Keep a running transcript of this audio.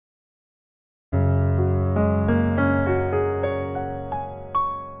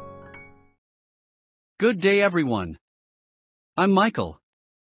Good day everyone. I'm Michael.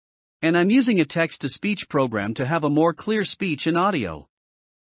 And I'm using a text-to-speech program to have a more clear speech and audio.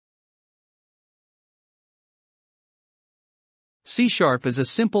 C# is a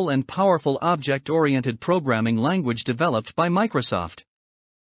simple and powerful object-oriented programming language developed by Microsoft.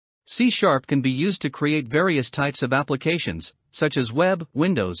 C# can be used to create various types of applications, such as web,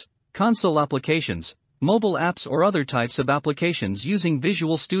 Windows, console applications, mobile apps or other types of applications using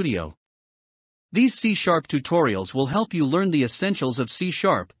Visual Studio. These C# tutorials will help you learn the essentials of C#,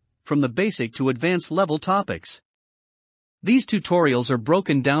 from the basic to advanced level topics. These tutorials are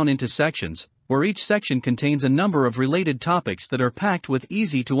broken down into sections, where each section contains a number of related topics that are packed with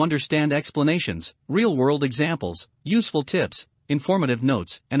easy-to-understand explanations, real-world examples, useful tips, informative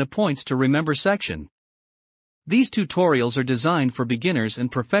notes, and a points-to-remember section. These tutorials are designed for beginners and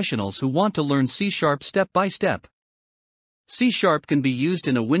professionals who want to learn C# step-by-step. C# can be used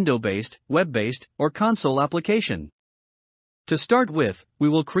in a window-based, web-based, or console application. To start with, we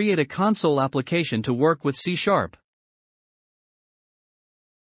will create a console application to work with C#.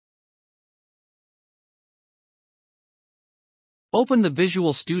 Open the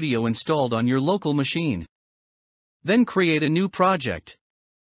Visual Studio installed on your local machine. Then create a new project.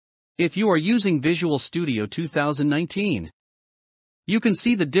 If you are using Visual Studio 2019, you can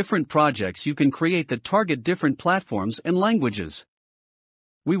see the different projects you can create that target different platforms and languages.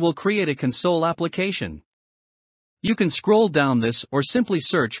 We will create a console application. You can scroll down this or simply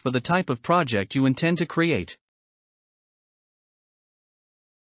search for the type of project you intend to create.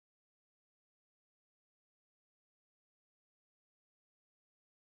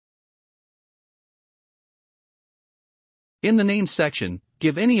 In the Name section,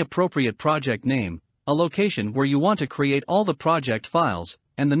 give any appropriate project name, a location where you want to create all the project files,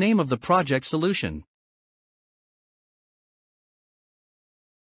 and the name of the project solution.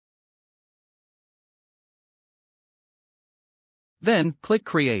 Then, click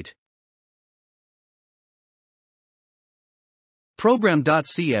Create.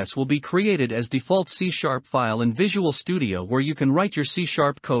 Program.cs will be created as default C# file in Visual Studio where you can write your C#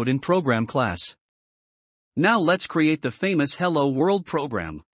 code in Program class. Now let's create the famous Hello World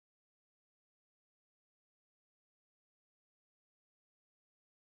program.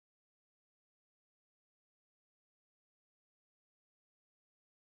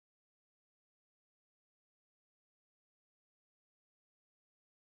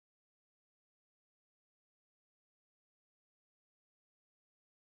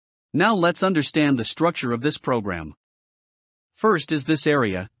 Now let's understand the structure of this program. First is this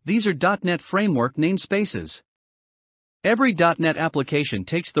area. These are .NET Framework Namespaces. Every .NET application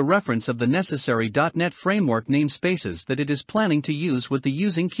takes the reference of the necessary .NET Framework Namespaces that it is planning to use with the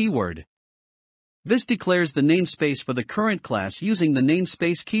using keyword. This declares the namespace for the current class using the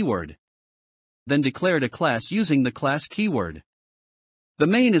namespace keyword. Then declared a class using the class keyword. The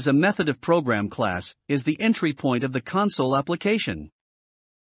main is a method of program class, is the entry point of the console application.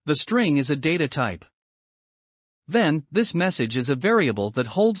 The string is a data type. Then, this message is a variable that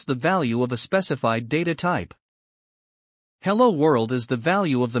holds the value of a specified data type. Hello World is the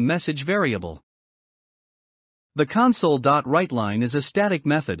value of the message variable. The console.writeLine is a static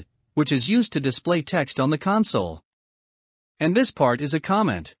method, which is used to display text on the console. And this part is a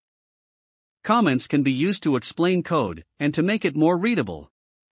comment. Comments can be used to explain code, and to make it more readable.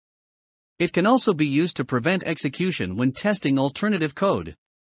 It can also be used to prevent execution when testing alternative code.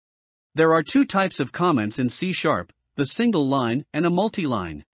 There are two types of comments in C#, the single line and a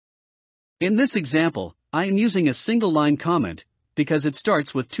multi-line. In this example, I am using a single-line comment, because it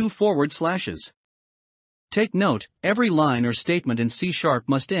starts with 2 forward slashes. Take note, every line or statement in C#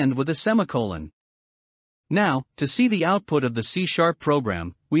 must end with a semicolon. Now, to see the output of the C#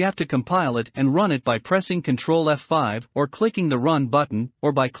 program, we have to compile it and run it by pressing Ctrl F5 or clicking the Run button,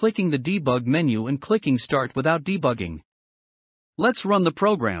 or by clicking the Debug menu and clicking Start without debugging. Let's run the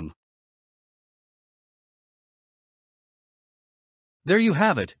program. There you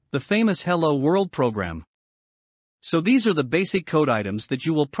have it, the famous Hello World program. So these are the basic code items that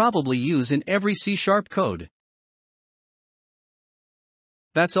you will probably use in every C# code.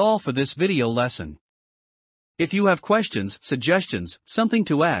 That's all for this video lesson. If you have questions, suggestions, something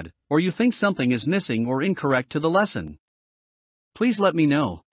to add, or you think something is missing or incorrect to the lesson, please let me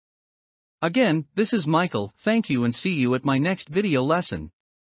know. Again, this is Michael, thank you and see you at my next video lesson.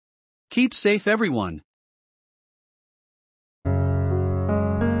 Keep safe everyone.